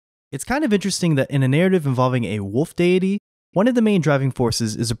It's kind of interesting that in a narrative involving a wolf deity, one of the main driving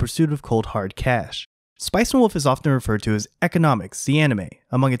forces is a pursuit of cold hard cash. Spice and Wolf is often referred to as economics, the anime,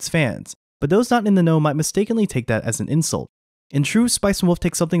 among its fans, but those not in the know might mistakenly take that as an insult. In truth, Spice and Wolf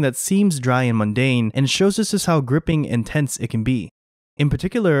takes something that seems dry and mundane and shows us just how gripping and tense it can be. In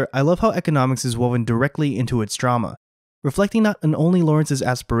particular, I love how economics is woven directly into its drama, reflecting not only Lawrence's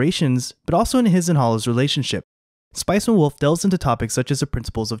aspirations, but also in his and Hollow's relationship. Spice and Wolf delves into topics such as the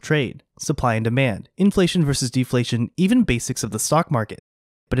principles of trade, supply and demand, inflation versus deflation, even basics of the stock market.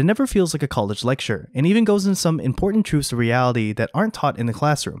 But it never feels like a college lecture, and even goes into some important truths of reality that aren't taught in the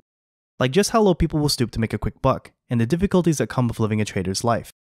classroom, like just how low people will stoop to make a quick buck, and the difficulties that come with living a trader's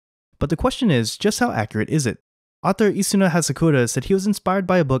life. But the question is, just how accurate is it? Author Isuna Hasakura said he was inspired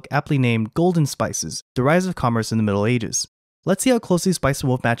by a book aptly named Golden Spices, The Rise of Commerce in the Middle Ages. Let's see how closely Spice and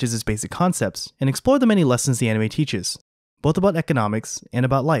Wolf matches its basic concepts, and explore the many lessons the anime teaches, both about economics and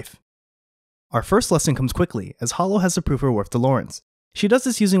about life. Our first lesson comes quickly, as Hollow has to prove her worth to Lawrence. She does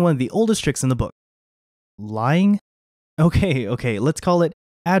this using one of the oldest tricks in the book. Lying? Okay, let's call it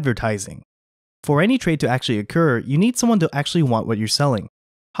advertising. For any trade to actually occur, you need someone to actually want what you're selling.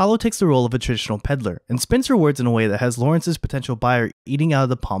 Hollow takes the role of a traditional peddler, and spins her words in a way that has Lawrence's potential buyer eating out of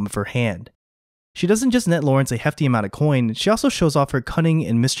the palm of her hand. She doesn't just net Lawrence a hefty amount of coin, she also shows off her cunning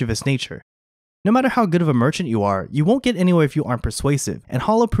and mischievous nature. No matter how good of a merchant you are, you won't get anywhere if you aren't persuasive, and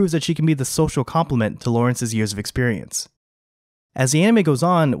Hollow proves that she can be the social complement to Lawrence's years of experience. As the anime goes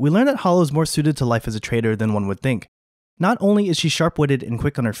on, we learn that Hollow is more suited to life as a trader than one would think. Not only is she sharp-witted and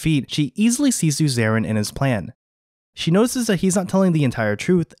quick on her feet, she easily sees through Zarin and his plan. She notices that he's not telling the entire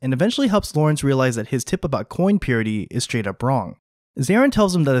truth, and eventually helps Lawrence realize that his tip about coin purity is straight up wrong. Zarin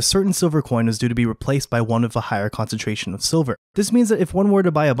tells him that a certain silver coin is due to be replaced by one with a higher concentration of silver. This means that if one were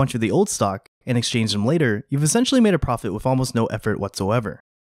to buy a bunch of the old stock and exchange them later, you've essentially made a profit with almost no effort whatsoever.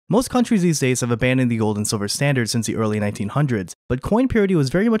 Most countries these days have abandoned the gold and silver standard since the early 1900s, but coin purity was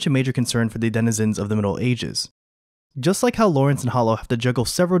very much a major concern for the denizens of the Middle Ages. Just like how Lawrence and Hollow have to juggle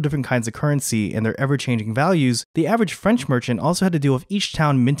several different kinds of currency and their ever-changing values, the average French merchant also had to deal with each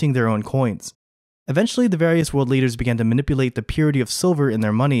town minting their own coins. Eventually, the various world leaders began to manipulate the purity of silver in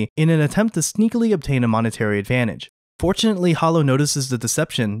their money in an attempt to sneakily obtain a monetary advantage. Fortunately, Hollow notices the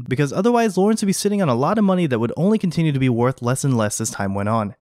deception, because otherwise Lawrence would be sitting on a lot of money that would only continue to be worth less and less as time went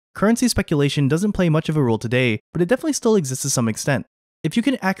on. Currency speculation doesn't play much of a role today, but it definitely still exists to some extent. If you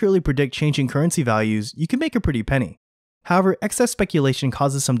can accurately predict changing currency values, you can make a pretty penny. However, excess speculation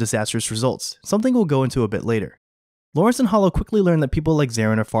causes some disastrous results, something we'll go into a bit later. Lawrence and Hollow quickly learn that people like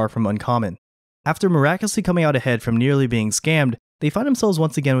Zarin are far from uncommon. After miraculously coming out ahead from nearly being scammed, they find themselves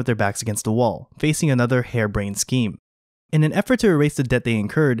once again with their backs against the wall, facing another harebrained scheme. In an effort to erase the debt they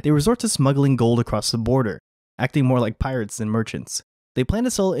incurred, they resort to smuggling gold across the border, acting more like pirates than merchants. They plan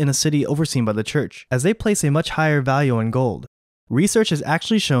to sell it in a city overseen by the church, as they place a much higher value on gold. Research has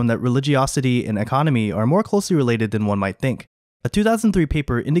actually shown that religiosity and economy are more closely related than one might think. A 2003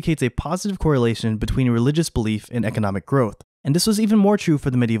 paper indicates a positive correlation between religious belief and economic growth, and this was even more true for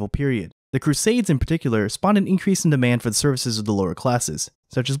the medieval period. The Crusades in particular spawned an increase in demand for the services of the lower classes,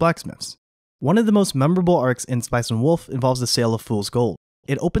 such as blacksmiths. One of the most memorable arcs in Spice and Wolf involves the sale of Fool's Gold.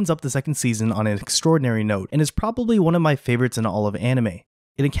 It opens up the second season on an extraordinary note, and is probably one of my favorites in all of anime.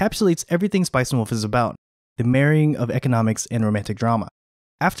 It encapsulates everything Spice and Wolf is about, the marrying of economics and romantic drama.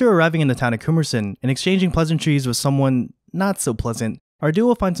 After arriving in the town of Kumerson and exchanging pleasantries with someone not so pleasant, our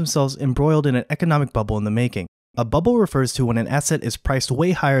duo finds themselves embroiled in an economic bubble in the making. A bubble refers to when an asset is priced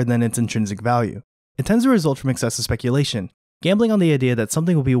way higher than its intrinsic value. It tends to result from excessive speculation, gambling on the idea that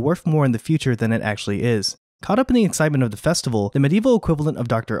something will be worth more in the future than it actually is. Caught up in the excitement of the festival, the medieval equivalent of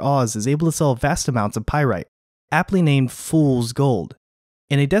Dr. Oz is able to sell vast amounts of pyrite, aptly named Fool's Gold.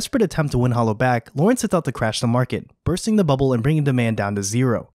 In a desperate attempt to win Hollow back, Lawrence sets out to crash the market, bursting the bubble and bringing demand down to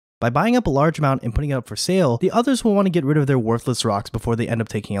zero. By buying up a large amount and putting it up for sale, the others will want to get rid of their worthless rocks before they end up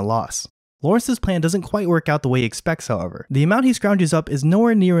taking a loss. Lawrence's plan doesn't quite work out the way he expects, however. The amount he scrounges up is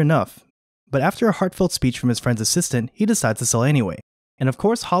nowhere near enough, but after a heartfelt speech from his friend's assistant, he decides to sell anyway. And of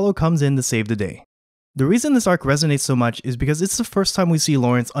course, Hollow comes in to save the day. The reason this arc resonates so much is because it's the first time we see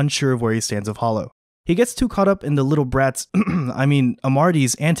Lawrence unsure of where he stands with Hollow. He gets too caught up in the little brat's,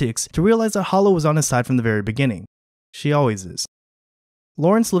 Amarty's antics to realize that Hollow was on his side from the very beginning. She always is.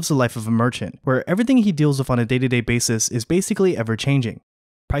 Lawrence lives the life of a merchant, where everything he deals with on a day-to-day basis is basically ever-changing.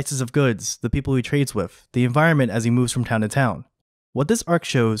 Prices of goods, the people he trades with, the environment as he moves from town to town. What this arc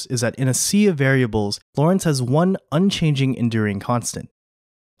shows is that in a sea of variables, Lawrence has one unchanging, enduring constant: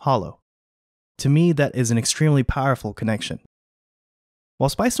 Hollow. To me, that is an extremely powerful connection. While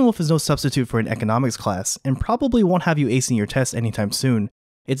Spice and Wolf is no substitute for an economics class, and probably won't have you acing your test anytime soon,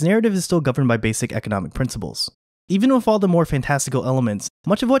 its narrative is still governed by basic economic principles. Even with all the more fantastical elements,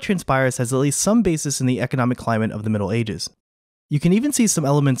 much of what transpires has at least some basis in the economic climate of the Middle Ages. You can even see some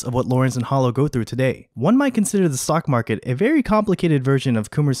elements of what Lawrence and Hollow go through today. One might consider the stock market a very complicated version of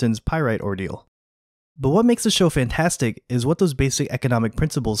Kumerson's pyrite ordeal. But what makes the show fantastic is what those basic economic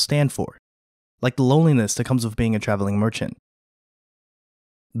principles stand for, like the loneliness that comes with being a traveling merchant.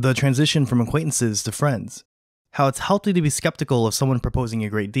 The transition from acquaintances to friends, how it's healthy to be skeptical of someone proposing a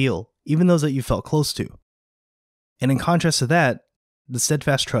great deal, even those that you felt close to. And in contrast to that, the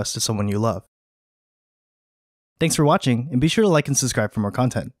steadfast trust of someone you love. Thanks for watching, and be sure to like and subscribe for more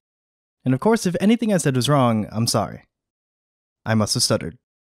content. And of course, if anything I said was wrong, I'm sorry. I must have stuttered.